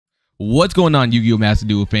What's going on, Yu-Gi-Oh! Master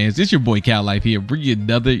Duel fans? It's your boy Cal Life here, bringing you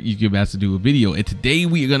another Yu-Gi-Oh! Master Duel video. And today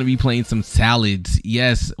we are going to be playing some salads.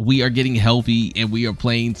 Yes, we are getting healthy and we are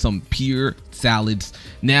playing some pure salads.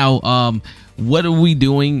 Now, what are we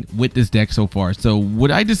doing with this deck so far? So what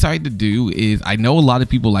I decided to do is, I know a lot of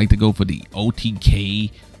people like to go for the OTK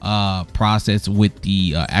process with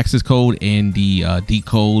the access code and the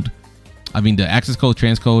decode. I mean the access code,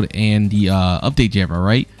 transcode, and the update jammer,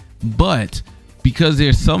 right? But because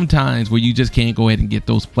there's some times where you just can't go ahead and get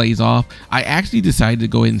those plays off, I actually decided to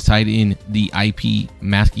go ahead and cite in the IP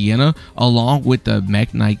Maschiana along with the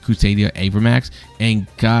Mech Knight Crusader Avermax, and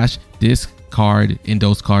gosh, this card and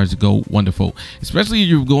those cards go wonderful, especially if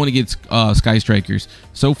you're going against Sky Strikers.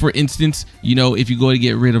 So for instance, you know, if you go to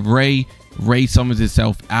get rid of Ray summons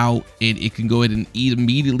itself out and it can go ahead and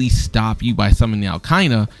immediately stop you by summoning out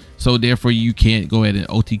Kaina, so therefore you can't go ahead and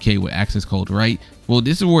OTK with access code, right? Well,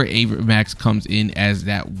 this is where Avermax comes in, as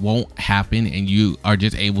that won't happen and you are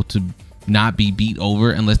just able to not be beat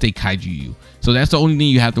over unless they kaiju you. So that's the only thing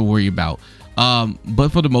you have to worry about. But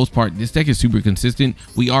for the most part, this deck is super consistent.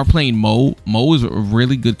 We are playing Mo. Mo is a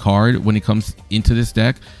really good card when it comes into this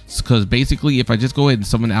deck, because basically if I just go ahead and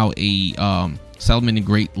summon out a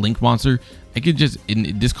Salamangreat Link monster, I could just, and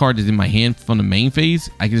this card is in my hand from the main phase,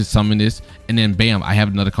 I can just summon this and then bam, I have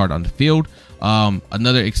another card on the field.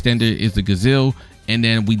 Another extender is the Gazelle, and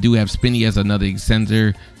then we do have Spinny as another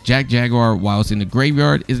extender. Jaguar, while it's in the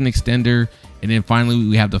graveyard, is an extender. And then finally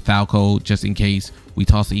we have the Falco, just in case we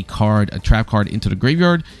toss a trap card into the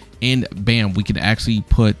graveyard, and bam, we can actually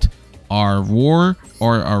put our Roar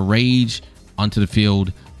or our Rage onto the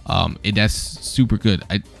field. And that's super good.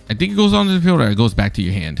 I think it goes onto the field or it goes back to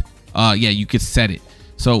your hand. Yeah, you could set it.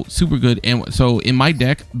 So super good. And so in my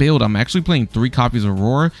deck build, I'm actually playing 3 copies of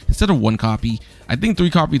Roar instead of 1 copy. I think 3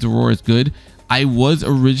 copies of Roar is good. I was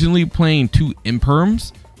originally playing 2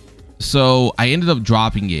 Imperms, so I ended up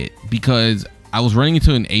dropping it because I was running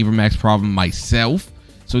into an Avermax problem myself.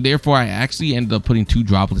 So therefore I actually ended up putting 2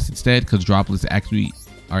 droplets instead, because droplets actually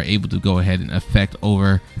are able to go ahead and affect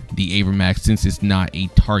over the Avermax, since it's not a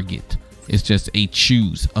target, it's just a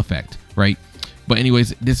choose effect, right? But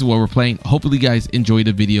anyways, this is what we're playing. Hopefully you guys enjoyed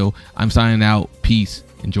the video. I'm signing out. Peace.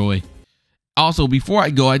 Enjoy. Also, before I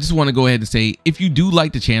go, I just want to go ahead and say, if you do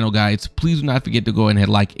like the channel, guys, please do not forget to go ahead and hit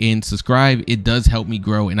like and subscribe. It does help me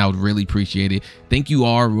grow and I would really appreciate it. Thank you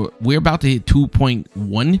all. We're about to hit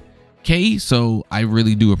 2.1K, so I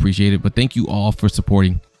really do appreciate it. But thank you all for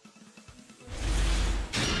supporting.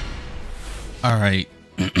 All right.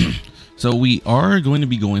 So we are going to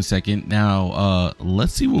be going second. Now,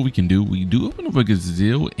 let's see what we can do. We do open up a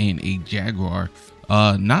Gazelle and a Jaguar.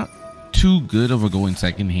 Not too good of a going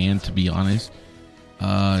second hand, to be honest.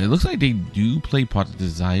 It looks like they do play Pot of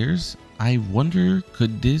Desires. I wonder,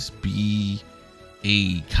 could this be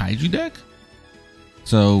a Kaiju deck?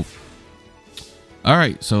 So, all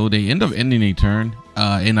right. So they end up ending a turn.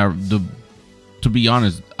 To be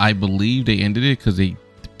honest, I believe they ended it because they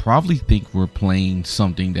probably think we're playing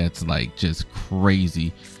something that's like just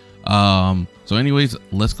crazy. So anyways,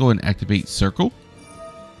 let's go and activate Circle.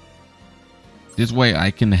 This way I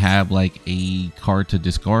can have like a card to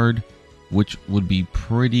discard, which would be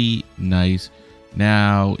pretty nice.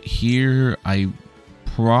 Now here I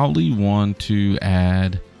probably want to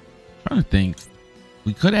add, I'm trying to think,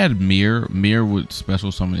 we could add Meer. Meer would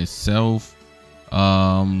special summon itself,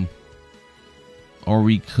 or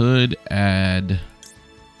we could add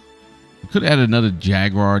another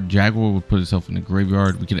Jaguar. Jaguar would put itself in the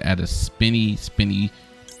graveyard. We could add a Spinny. Spinny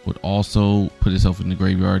would also put itself in the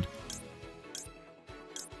graveyard.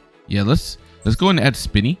 Yeah, let's go and add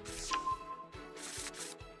Spinny.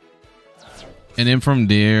 And then from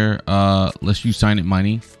there, let's use Silent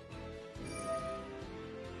Mining,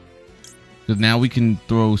 because now we can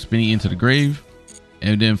throw Spinny into the grave.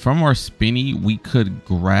 And then from our Spinny, we could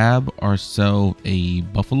grab ourselves a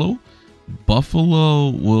Buffalo.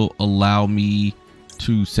 Buffalo will allow me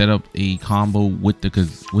to set up a combo with the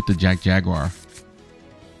Jaguar,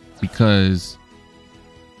 because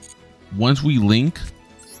once we link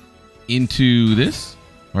into this,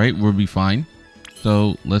 right, we'll be fine.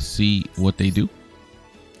 So let's see what they do.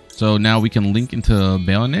 So now we can link into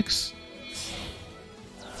Balinix.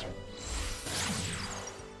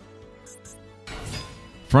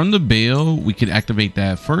 From the Bale, we can activate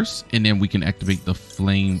that first, and then we can activate the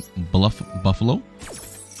Flame Bufferlo.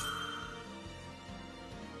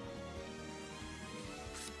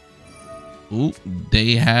 Ooh,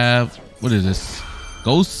 they have, what is this?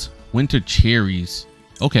 Ghost Winter Cherries.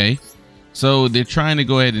 Okay, so they're trying to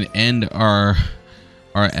go ahead and end our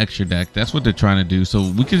extra deck. That's what they're trying to do. So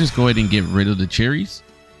we could just go ahead and get rid of the cherries.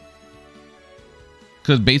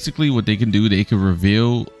 Because basically what they can do, they can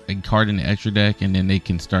reveal a card in the extra deck and then they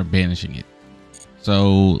can start banishing it.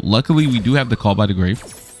 So luckily we do have the Call by the Grave.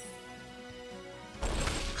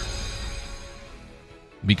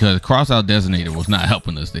 Because Cross Out Designator was not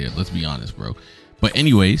helping us there. Let's be honest, bro. But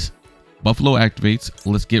anyways, Buffalo activates.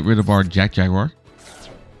 Let's get rid of our Jaguar.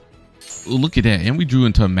 Look at that. And we drew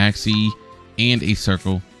into a Maxx C and a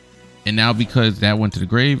circle. And now because that went to the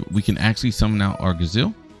grave, we can actually summon out our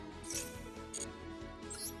Gazelle.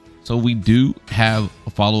 So we do have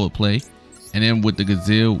a follow-up play. And then with the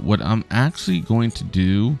Gazelle, what I'm actually going to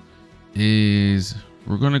do is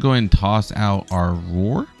we're going to go ahead and toss out our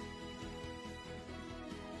Roar.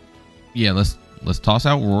 Yeah, let's toss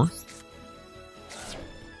out Roar.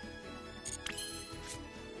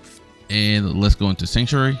 And let's go into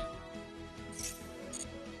Sanctuary.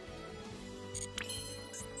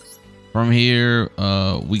 From here,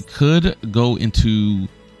 we could go into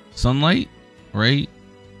Sunlight, right?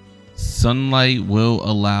 Sunlight will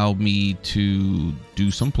allow me to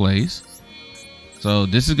do some plays. So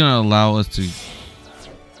this is going to allow us to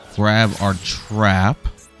grab our trap.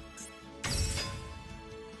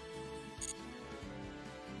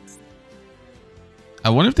 I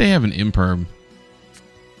wonder if they have an imperm.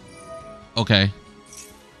 Okay.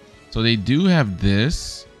 So they do have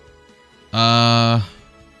this. Now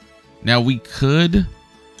we could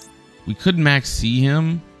Maxx C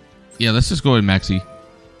him. Yeah, let's just go ahead and Maxx C.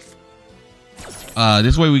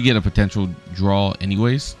 This way we get a potential draw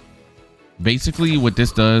anyways. Basically what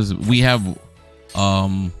this does, we have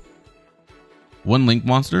one link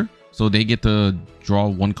monster, so they get to draw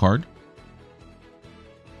one card.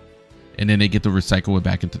 And then they get to recycle it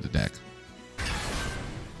back into the deck.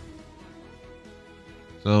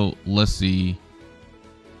 So let's see.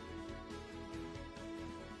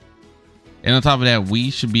 And on top of that,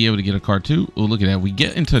 we should be able to get a card too. Oh, look at that. We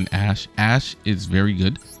get into an Ash. Ash is very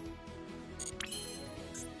good.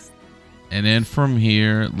 And then from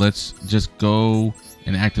here, let's just go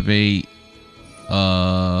and activate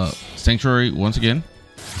Sanctuary once again.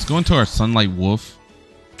 Let's go into our Sunlight Wolf.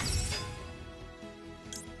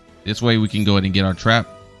 This way we can go ahead and get our trap.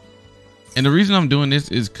 And the reason I'm doing this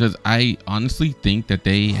is because I honestly think that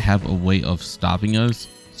they have a way of stopping us.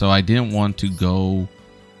 So I didn't want to go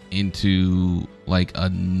into like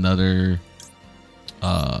another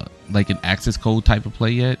like an access code type of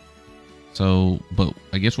play yet. So, but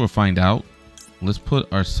I guess we'll find out. Let's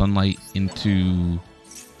put our Sunlight into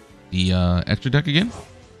the extra deck again.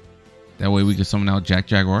 That way we can summon out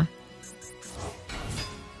Jaguar.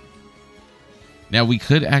 Now we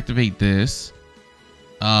could activate this,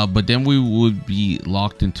 but then we would be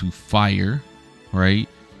locked into fire, right?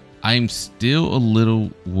 I'm still a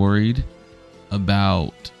little worried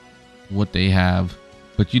about what they have,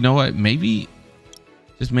 but you know what? Maybe,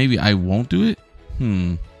 just maybe I won't do it.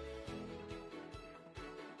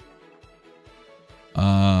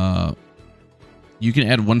 You can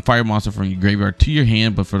add one fire monster from your graveyard to your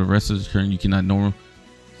hand, but for the rest of the turn, you cannot normal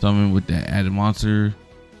summon with that added monster.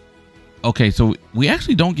 Okay, so we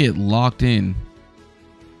actually don't get locked in.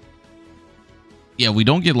 Yeah, we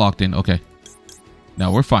don't get locked in. Okay.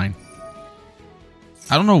 No, we're fine.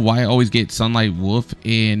 I don't know why I always get Sunlight Wolf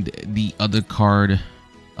and the other card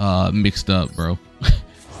mixed up, bro.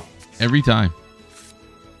 Every time.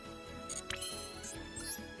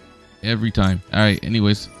 Every time. All right,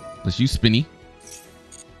 anyways, let's use Spinny.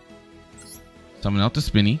 Summon out the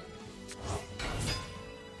Spinny.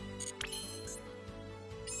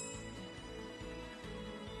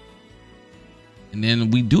 And then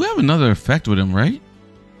we do have another effect with him, right?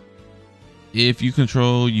 If you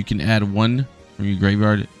control, you can add one from your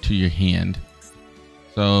graveyard to your hand.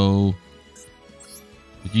 So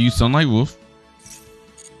we can use Sunlight Wolf.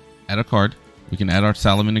 Add a card. We can add our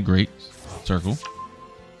Salamangreat circle.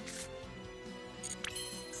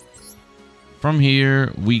 From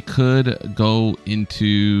here, we could go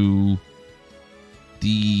into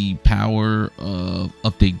the power of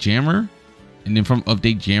Update Jammer. And then from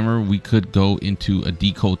Update Jammer, we could go into a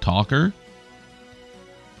Decode Talker.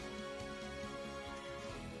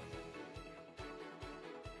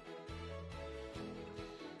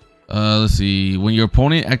 Let's see. When your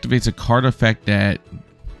opponent activates a card effect that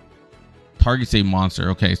targets a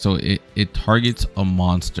monster. Okay, so it targets a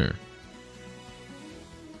monster.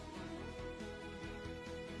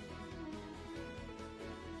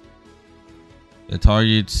 It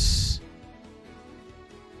targets...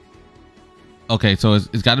 Okay, so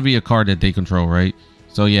it's got to be a card that they control, right?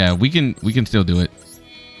 So yeah, we can still do it.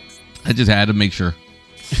 I just had to make sure.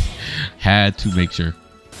 Had to make sure.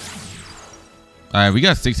 All right, we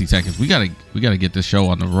got 60 seconds. We gotta get this show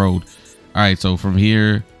on the road. All right, so from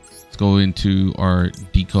here, let's go into our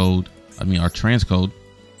decode, our transcode.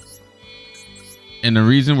 And the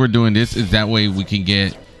reason we're doing this is that way we can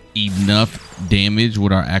get enough damage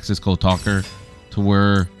with our access code talker to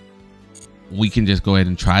where we can just go ahead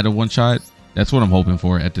and try to one shot. That's what I'm hoping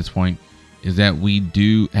for at this point, is that we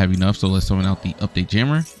do have enough. So let's summon out the update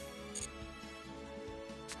jammer.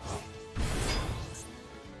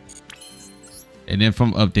 And then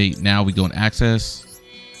from update, now we go in access.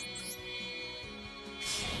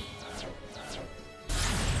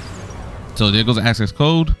 So there goes the access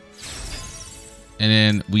code. And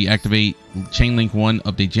then we activate Chainlink 1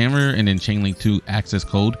 update jammer and then Chainlink 2 access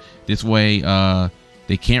code. This way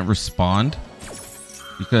they can't respond,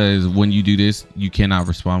 because when you do this, you cannot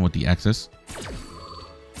respond with the access.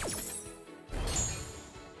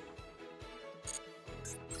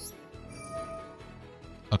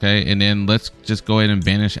 Okay, and then let's just go ahead and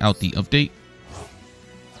banish out the update.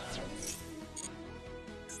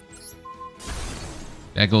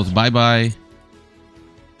 That goes bye-bye.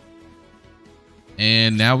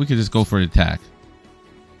 And now we can just go for an attack.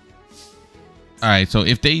 All right, so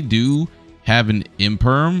if they do have an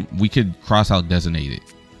imperm, we could cross out designate it.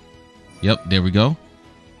 Yep, there we go.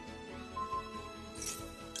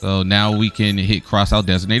 So now we can hit cross out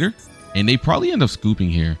designator, and they probably end up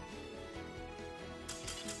scooping here.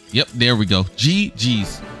 Yep, there we go.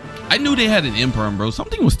 GG's. I knew they had an imperm, bro.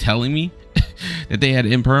 Something was telling me that they had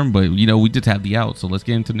imperm, but you know, we just have the out. So let's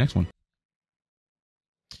get into the next one.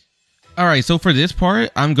 All right, so for this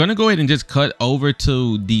part, I'm gonna go ahead and just cut over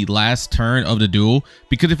to the last turn of the duel,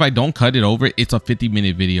 because if I don't cut it over, it's a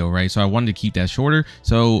 50-minute video, right? So I wanted to keep that shorter,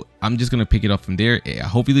 so I'm just gonna pick it up from there.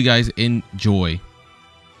 Hopefully you guys enjoy.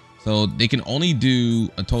 So they can only do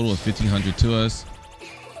a total of 1500 to us.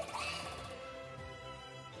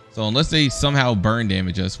 So unless they somehow burn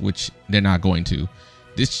damage us, which they're not going to,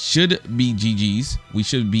 this should be GG's. We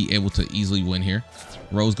should be able to easily win here.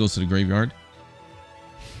 Rose goes to the graveyard.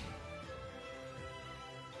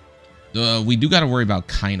 We do got to worry about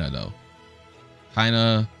Kaina though.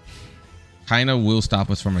 Kaina will stop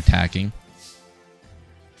us from attacking.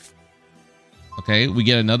 Okay, we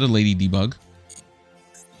get another Lady Debug.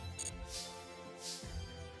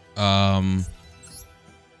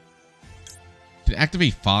 To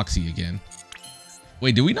activate Foxy again.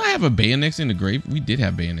 Wait, did we not have a Bayonix in the grave? We did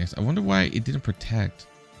have Bayonix. I wonder why it didn't protect.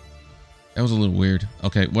 That was a little weird.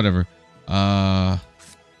 Okay, whatever.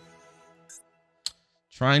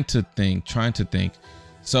 Trying to think.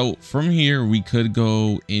 So from here we could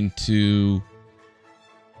go into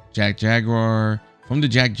Jaguar. From the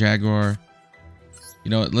Jaguar,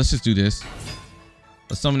 you know what, let's just do this.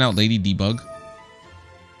 Let's summon out Lady Debug,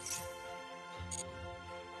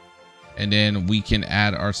 and then we can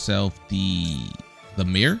add ourselves the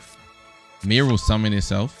Meer. Meer will summon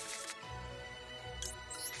itself.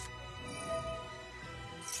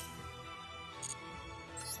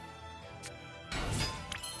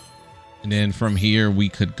 And then from here, we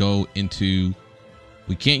could go into,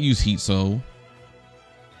 we can't use Heat Soul.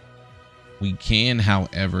 We can,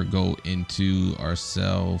 however, go into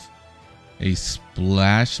ourselves a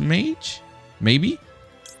Splash Mage. Maybe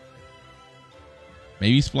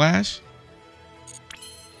Splash.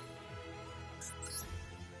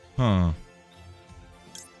 Huh.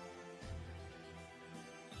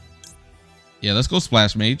 Yeah, let's go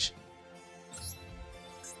Splash Mage.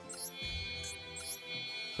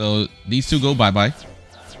 So these two go bye-bye.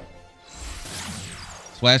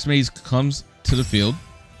 Splash Mage comes to the field,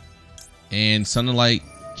 and Sunlight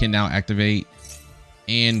can now activate,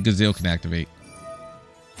 and Gazelle can activate.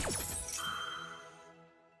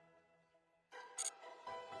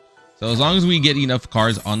 So as long as we get enough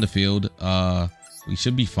cards on the field, we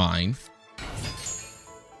should be fine.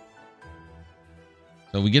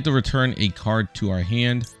 So we get to return a card to our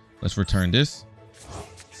hand. Let's return this.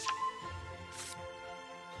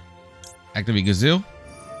 Activate Gazelle.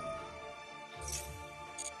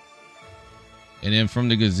 And then from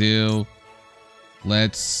the Gazelle,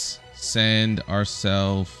 let's send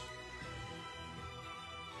ourselves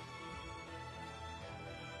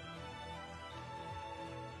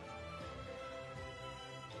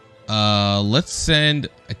let's send,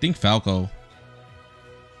 I think, Falco.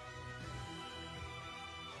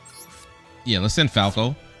 Yeah, let's send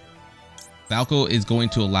Falco. Falco is going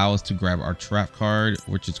to allow us to grab our trap card,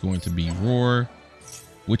 which is going to be Roar,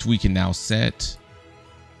 which we can now set.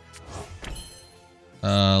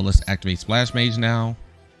 Let's activate Splash Mage now.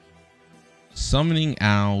 Summoning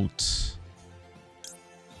out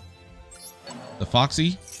the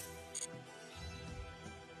Foxy.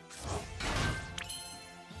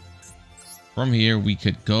 From here, we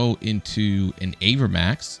could go into an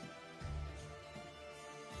Maxx.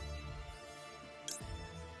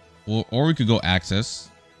 or we could go access.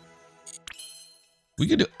 We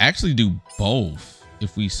could actually do both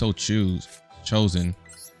if we so chosen.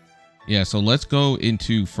 Yeah, so let's go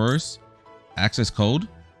into first access code.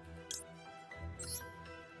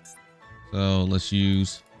 So let's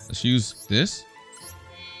use this,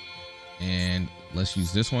 and let's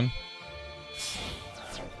use this one.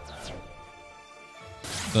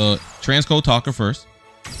 So transcode talker first.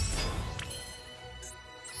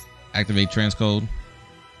 Activate transcode,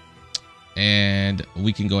 and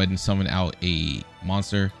we can go ahead and summon out a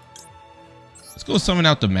monster. Let's go summon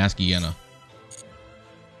out the Maxx C.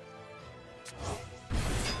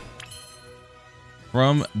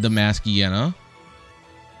 From the Maxx C,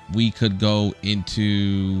 we could go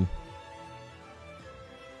into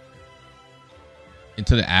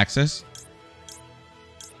the access.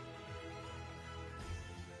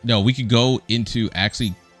 No, we could go into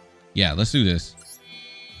actually. Yeah, let's do this.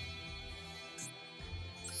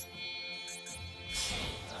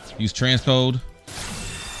 Use transcode.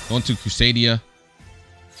 Go into Crusadia.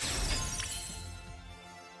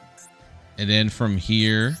 And then from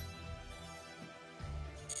here,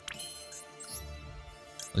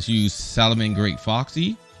 let's use Salamangreat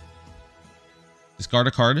Foxy. Discard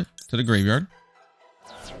a card to the graveyard.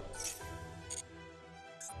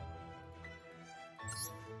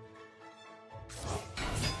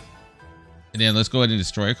 And then let's go ahead and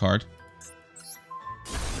destroy a card.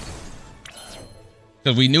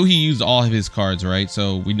 Because we knew he used all of his cards, right?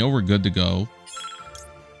 So we know we're good to go.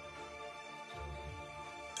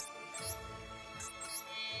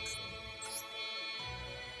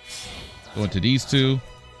 Go into these two.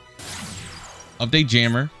 Update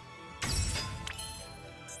Jammer.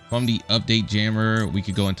 From the update Jammer, we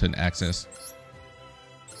could go into an access.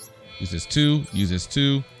 Use this two. Use this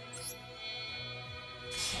two.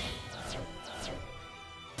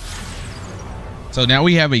 So now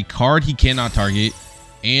we have a card he cannot target,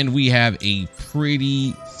 and we have a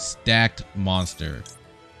pretty stacked monster.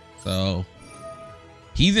 So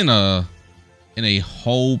he's in a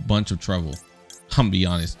whole bunch of trouble. I'm gonna be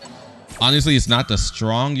honest. Honestly, it's not the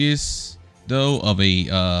strongest though of a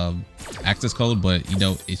access code, but you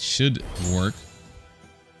know, it should work.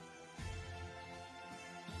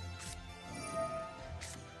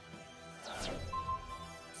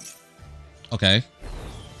 Okay.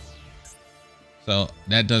 So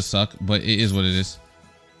that does suck, but it is what it is.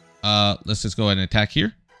 Let's just go ahead and attack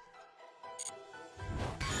here.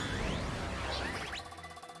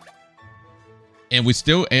 And we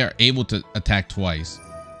still are able to attack twice.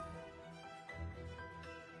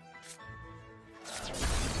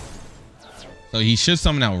 So he should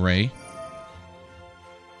summon out Ray.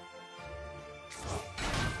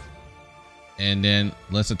 And then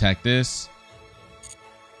let's attack this.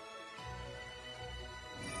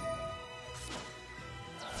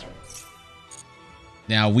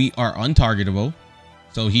 Now we are untargetable,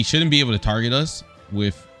 so he shouldn't be able to target us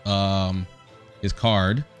with his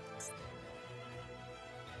card.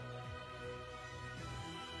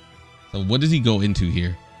 So what does he go into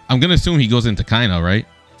here? I'm gonna assume he goes into Kaina, right?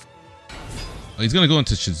 Oh, he's gonna go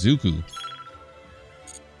into Shizuku.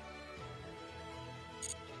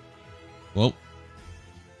 Well,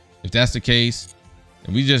 if that's the case,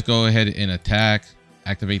 then we just go ahead and attack,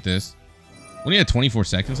 activate this. We only have 24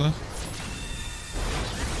 seconds left.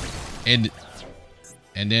 And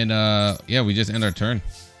then yeah, we just end our turn.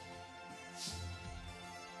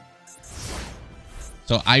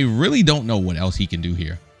 So I really don't know what else he can do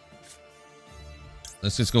here.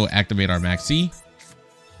 Let's just go activate our Maxx C.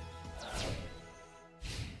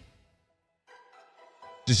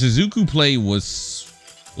 The Shizuku play was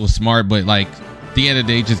smart, but like at the end of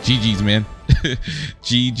the day, just GG's, man.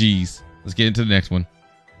 GG's. Let's get into the next one.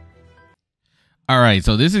 All right,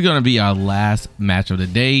 so this is going to be our last match of the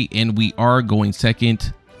day, and we are going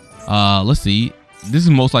second. Let's see. This is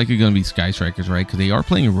most likely going to be Sky Strikers, right? Because they are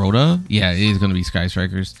playing Rhoda. Yeah, it is going to be Sky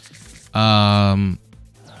Strikers. I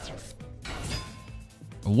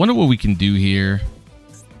wonder what we can do here.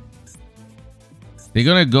 They're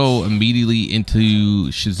going to go immediately into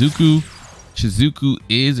Shizuku. Shizuku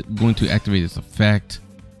is going to activate this effect,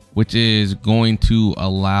 which is going to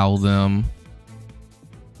allow them.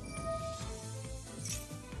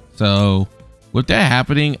 So with that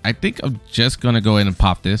happening, I think I'm just going to go ahead and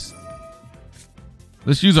pop this.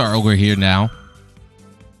 Let's use our Ogre here now.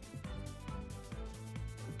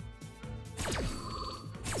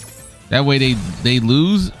 That way they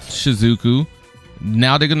lose Shizuku.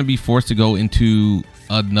 Now they're going to be forced to go into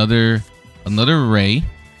another array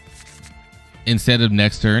instead of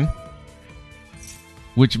next turn,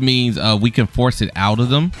 which means we can force it out of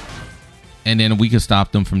them. and then we can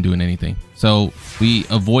stop them from doing anything. So we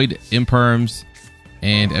avoid imperms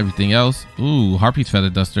and everything else. Ooh, Harpy's Feather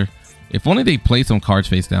Duster. If only they play some cards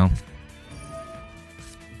face down.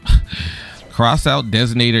 Crossout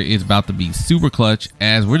Designator is about to be super clutch,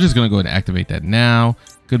 as we're just gonna go ahead and activate that now.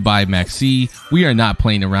 Goodbye, Maxx C. We are not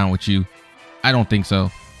playing around with you. I don't think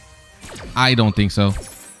so. I don't think so.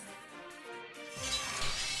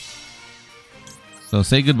 So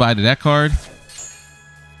say goodbye to that card.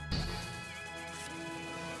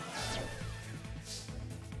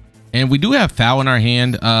 And we do have Fowl in our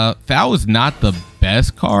hand. Fowl is not the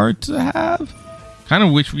best card to have. Kind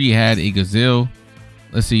of wish we had a Gazelle.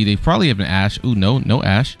 Let's see, they probably have an Ash. Ooh, no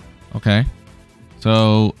Ash. Okay.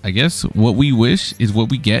 So I guess what we wish is what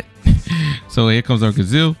we get. So here comes our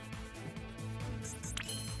Gazelle.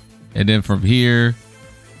 And then from here,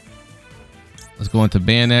 let's go into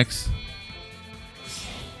Bayonex.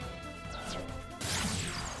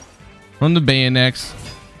 From the Bayonex,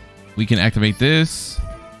 we can activate this.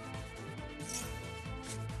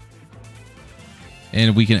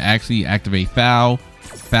 And we can actually activate Fowl.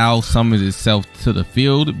 Fowl summons itself to the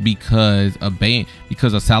field because a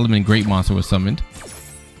Salamangreat monster was summoned.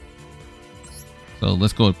 So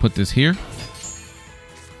let's go and put this here.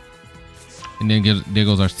 And then there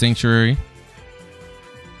goes our Sanctuary.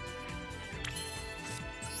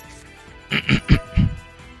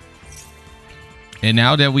 And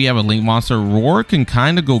now that we have a Link monster, Roar can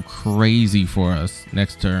kind of go crazy for us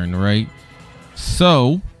next turn, right?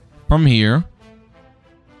 So from here,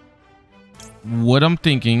 what I'm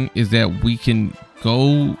thinking is that we can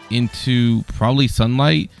go into probably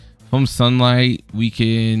Sunlight. From Sunlight, we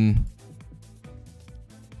can,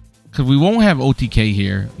 because we won't have OTK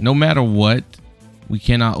here. No matter what, we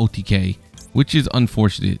cannot OTK, which is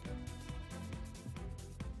unfortunate.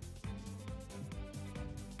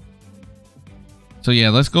 So yeah,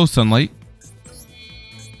 let's go Sunlight.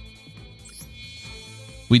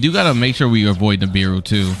 We do gotta make sure we avoid Nibiru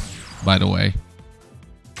too, by the way.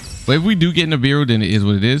 But if we do get Nibiru, then it is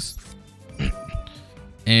what it is.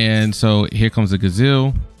 And so here comes the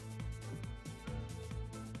Gazelle.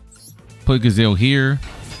 Put Gazelle here.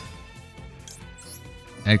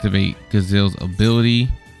 Activate Gazelle's ability,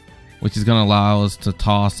 which is going to allow us to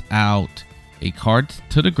toss out a card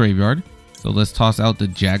to the graveyard. So let's toss out the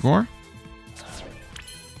Jaguar.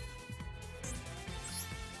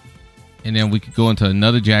 And then we could go into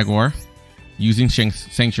another Jaguar using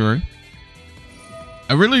Sanctuary.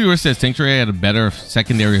 I really wish that Sanctuary had a better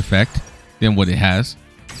secondary effect than what it has.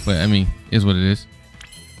 But I mean, is what it is.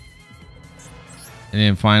 And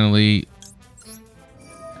then finally,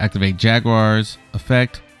 activate Jaguar's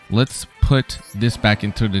effect. Let's put this back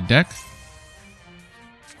into the deck.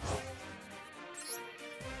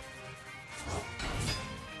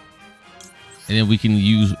 And then we can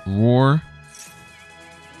use Roar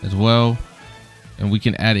as well. And we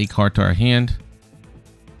can add a card to our hand.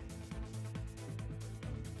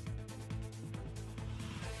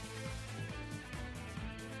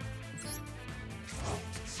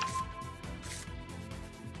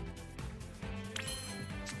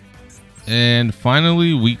 And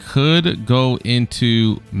finally, we could go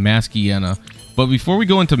into Maxx C. But before we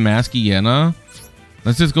go into Maxx C,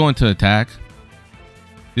 let's just go into attack.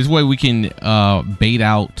 This way we can bait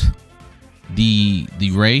out the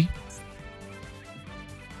Ray.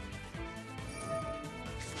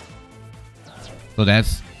 So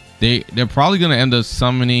that's, they're probably gonna end up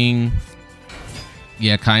summoning,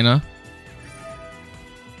 yeah, kinda.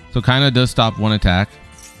 So kinda does stop one attack.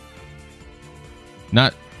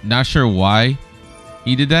 Not sure why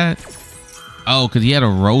he did that. Oh, because he had a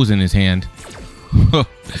rose in his hand.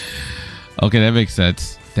 Okay, that makes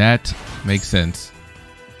sense. That makes sense.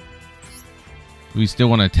 We still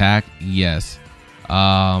want to attack? Yes.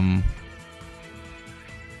 What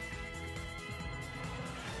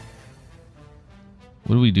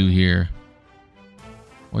do we do here?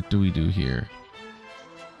 What do we do here?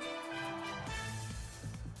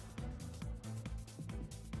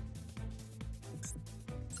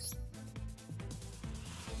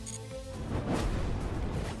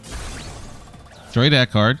 Destroy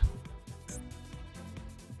that card.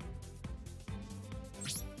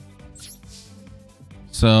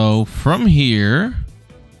 So from here,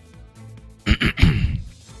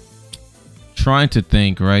 trying to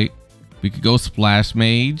think, right? We could go Splash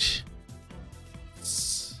Mage.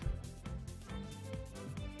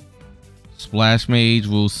 Splash Mage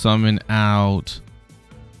will summon out.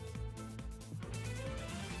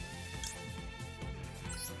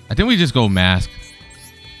 I think we just go Mask.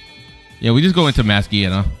 Yeah, we just go into Maxx C.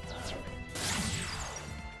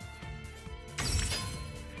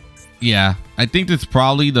 Yeah, I think that's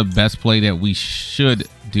probably the best play that we should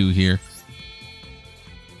do here.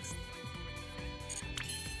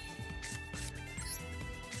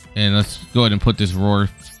 And let's go ahead and put this roar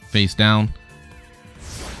face down.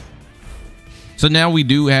 So now we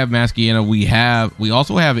do have Maxx C. We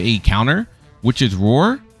also have a counter, which is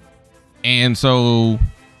roar. And so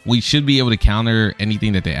we should be able to counter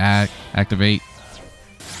anything that they activate.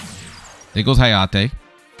 There goes Hayate.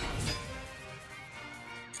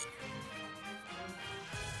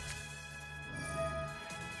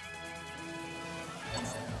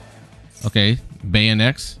 Okay,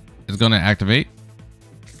 Bayonex is going to activate,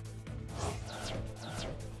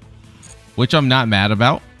 which I'm not mad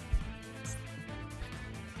about.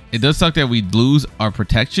 It does suck that we lose our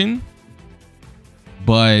protection,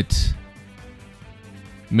 but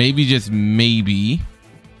maybe, just maybe,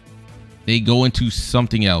 they go into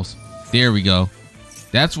something else. There we go.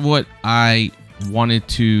 That's what I wanted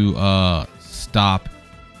to stop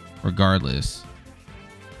regardless.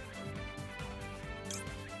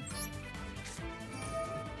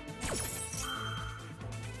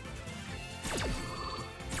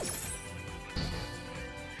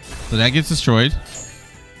 So that gets destroyed.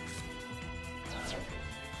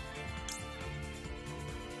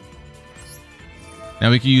 Now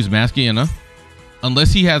we can use Maxx C,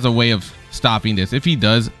 unless he has a way of stopping this. If he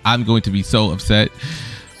does, I'm going to be so upset.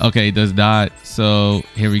 Okay, it does not. So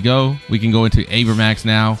here we go. We can go into Abramax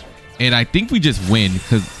now. And I think we just win,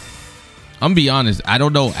 because I'm gonna be honest, I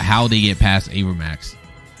don't know how they get past Abramax.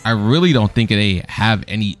 I really don't think they have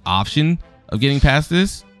any option of getting past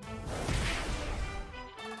this.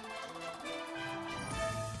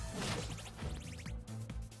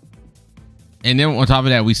 And then on top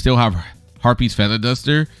of that, we still have Harpy's Feather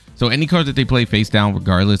Duster. So any cards that they play face down,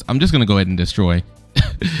 regardless, I'm just gonna go ahead and destroy.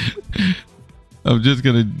 I'm just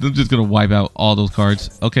gonna wipe out all those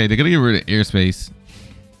cards. Okay, they're gonna get rid of airspace.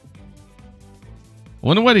 I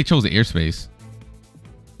wonder why they chose the airspace.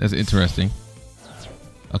 That's interesting.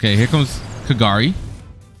 Okay, here comes Kagari.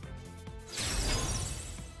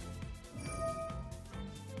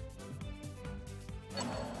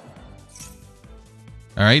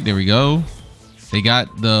 All right, there we go. They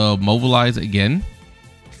got the mobilize again.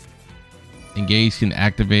 Engage can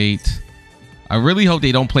activate. I really hope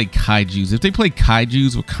they don't play kaijus. If they play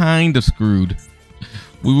kaijus, we're kind of screwed.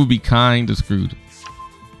 We will be kind of screwed.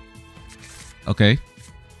 Okay.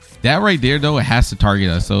 That right there, though, it has to target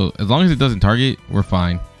us. So as long as it doesn't target, we're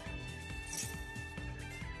fine.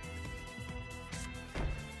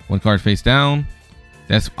 One card face down.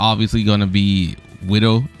 That's obviously going to be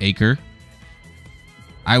Widow Acre.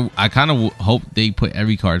 I kind of hope they put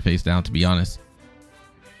every card face down, to be honest.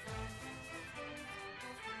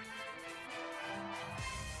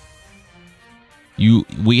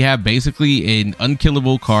 We have basically an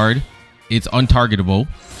unkillable card. It's untargetable.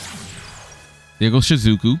 There goes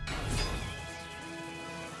Shizuku.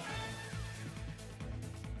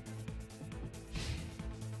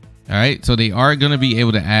 All right, so they are going to be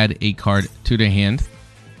able to add a card to their hand.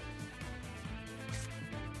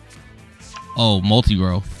 Oh,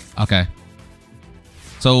 multi-row. Okay.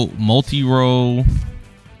 So multi-row.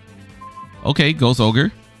 Okay, Ghost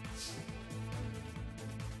Ogre.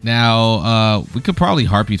 Now, we could probably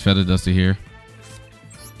Harpy's Feather Duster here.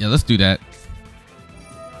 Yeah, let's do that.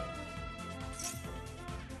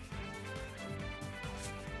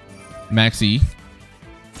 Maxx C.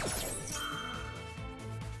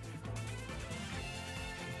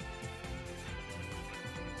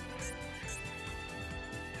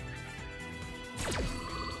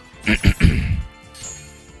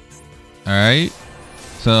 All right,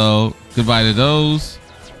 so goodbye to those.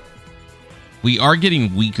 We are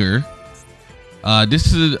getting weaker.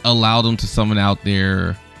 This should allow them to summon out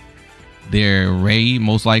their Ray,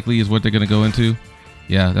 most likely is what they're gonna go into.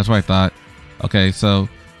 Yeah, that's what I thought. Okay, so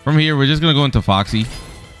from here we're just gonna go into Foxy,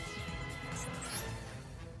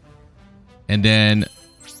 and then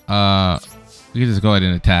we can just go ahead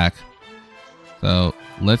and attack. So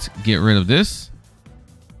let's get rid of this.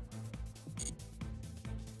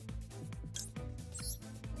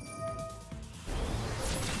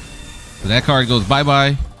 So that card goes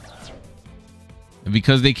bye-bye. And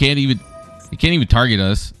because they can't even target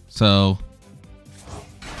us, so,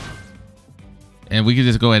 and we can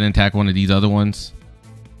just go ahead and attack one of these other ones.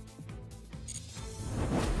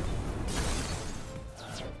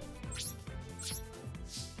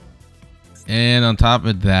 And on top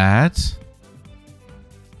of that,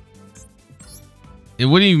 it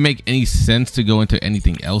wouldn't even make any sense to go into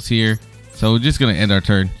anything else here. So we're just gonna end our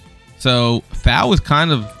turn. So Fowl is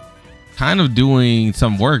kind of doing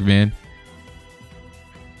some work, man.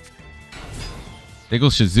 There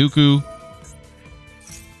goes Shizuku.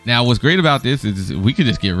 Now, what's great about this is we could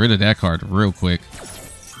just get rid of that card real quick.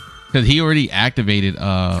 Because he already activated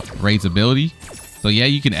Ray's ability. So yeah,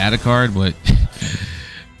 you can add a card, but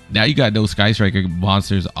now you got no Sky Striker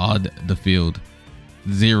monsters on the field.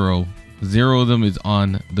 Zero of them is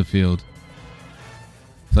on the field.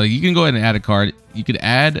 So you can go ahead and add a card. You could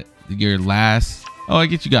add your last... Oh, I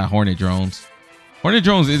guess you got Hornet Drones. Hornet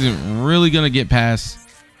Drones isn't really going to get past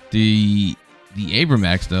the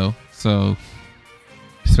Abramax though. So,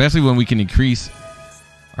 especially when we can increase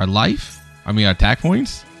our life. I mean, our attack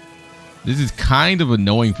points. This is kind of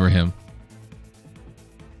annoying for him.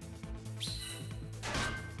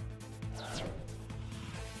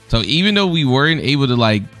 So even though we weren't able to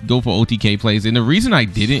like go for OTK plays, and the reason I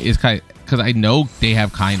didn't is because I know they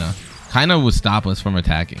have Kaina. Kaina would stop us from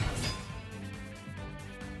attacking.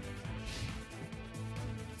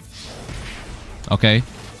 Okay.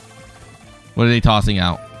 What are they tossing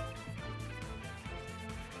out?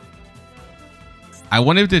 I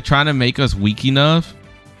wonder if they're trying to make us weak enough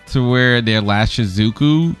to where their last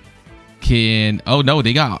Shizuku can... Oh no,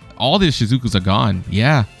 they got... All their Shizukus are gone.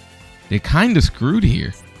 Yeah. They're kind of screwed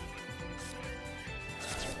here.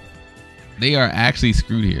 They are actually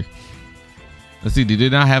screwed here. Let's see. Do they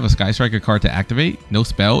not have a Sky Striker card to activate? No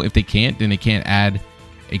spell. If they can't, then they can't add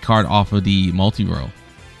a card off of the multi-row.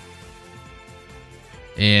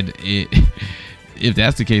 And if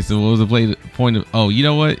that's the case, then what was the point of... Oh, you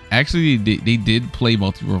know what? Actually, they did play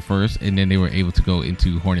multi-row first, and then they were able to go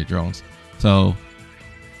into Hornet Drones. So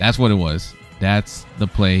that's what it was. That's the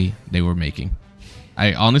play they were making.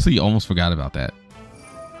 I honestly almost forgot about that.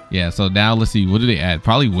 Yeah, so now let's see. What do they add?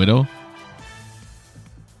 Probably Widow.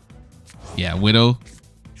 Yeah, Widow.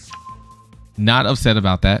 Not upset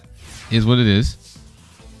about that. Is what it is.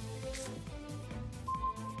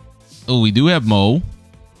 Oh, we do have Mo.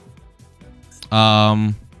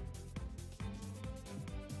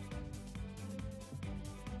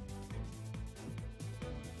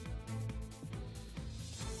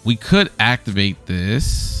 We could activate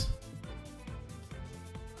this.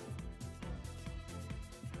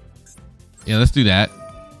 Yeah, let's do that.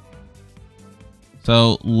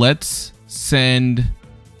 So let's send...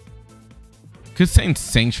 Could send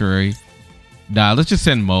Sanctuary. Nah, let's just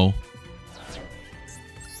send Mo.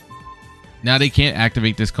 Now they can't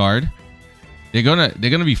activate this card. They're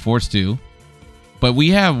gonna be forced to. But we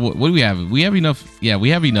have... What do we have? We have enough... Yeah, we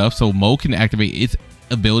have enough. So Mo can activate its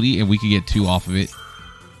ability and we can get 2 off of it.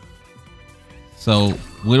 So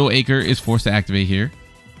Widowacre is forced to activate here.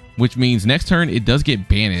 Which means next turn it does get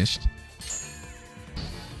banished.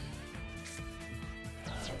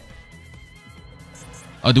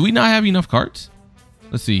 Oh, do we not have enough cards?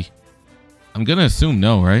 Let's see. I'm gonna assume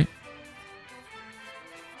no, right?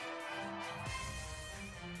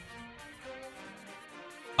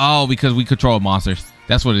 Oh, because we control monsters.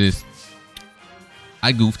 That's what it is.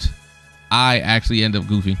 I goofed. I actually end up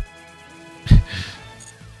goofing.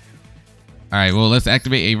 All right, well, let's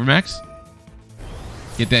activate Abramax.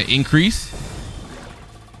 Get that increase.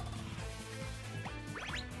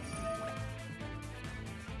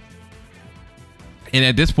 And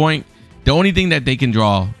at this point, the only thing that they can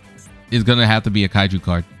draw is going to have to be a Kaiju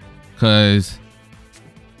card. Because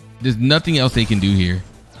there's nothing else they can do here.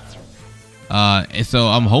 And so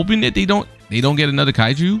I'm hoping that they don't get another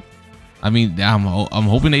Kaiju. I mean, I'm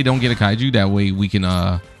hoping they don't get a Kaiju. That way we can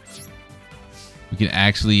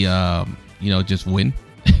actually you know, just win.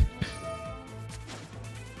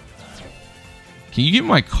 Can you get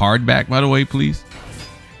my card back, by the way, please?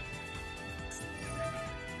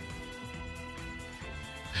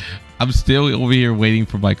 I'm still over here waiting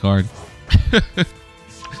for my card.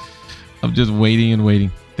 I'm just waiting and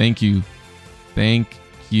waiting. Thank you. Thank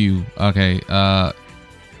you. Okay.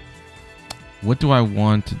 What do I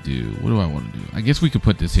want to do? What do I want to do? I guess we could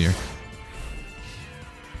put this here.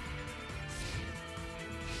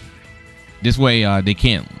 This way, they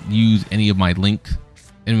can't use any of my link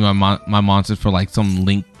and my monsters for like some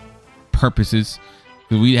link purposes,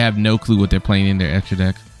 because we have no clue what they're playing in their extra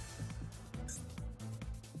deck.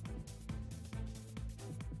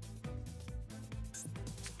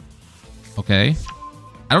 Okay,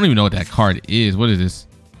 I don't even know what that card is. What is this?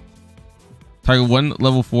 Target 1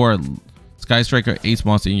 level 4 Sky Striker Ace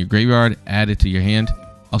monster in your graveyard. Add it to your hand.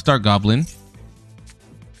 I'll start Goblin.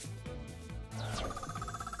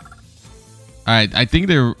 All right, I think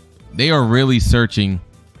they are really searching.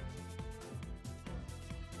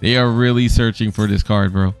 They are really searching for this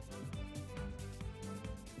card, bro.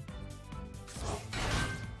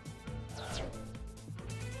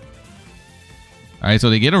 All right,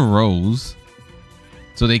 so they get a Rose.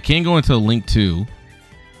 So they can go into Link 2.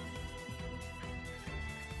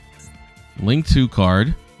 Link 2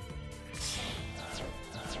 card.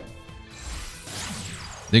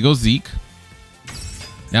 There goes Zeke.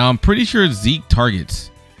 Now I'm pretty sure Zeke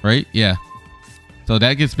targets, right? Yeah. So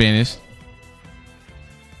that gets banished.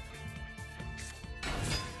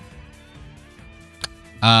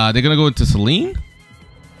 They're gonna go into Celine.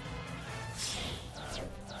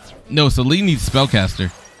 No, Celine needs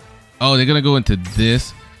Spellcaster. Oh, they're gonna go into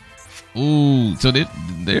this. Ooh, so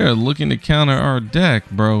they're looking to counter our deck,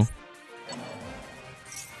 bro.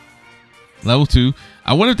 Level 2.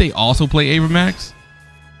 I wonder if they also play Abramax.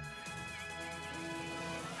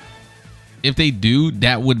 If they do,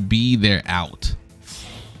 that would be their out.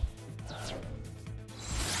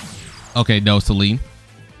 Okay, no, Celine.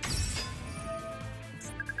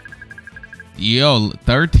 Yo,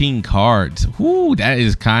 13 cards. Whoo, that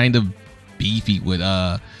is kind of beefy with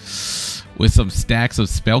some stacks of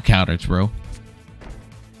spell counters, bro.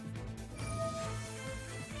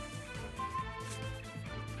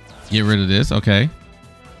 Get rid of this. Okay.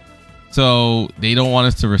 So they don't want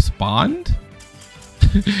us to respond?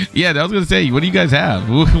 Yeah, I was gonna say, what do you guys have?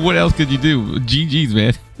 What else could you do? GG's,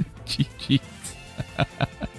 man. GG's.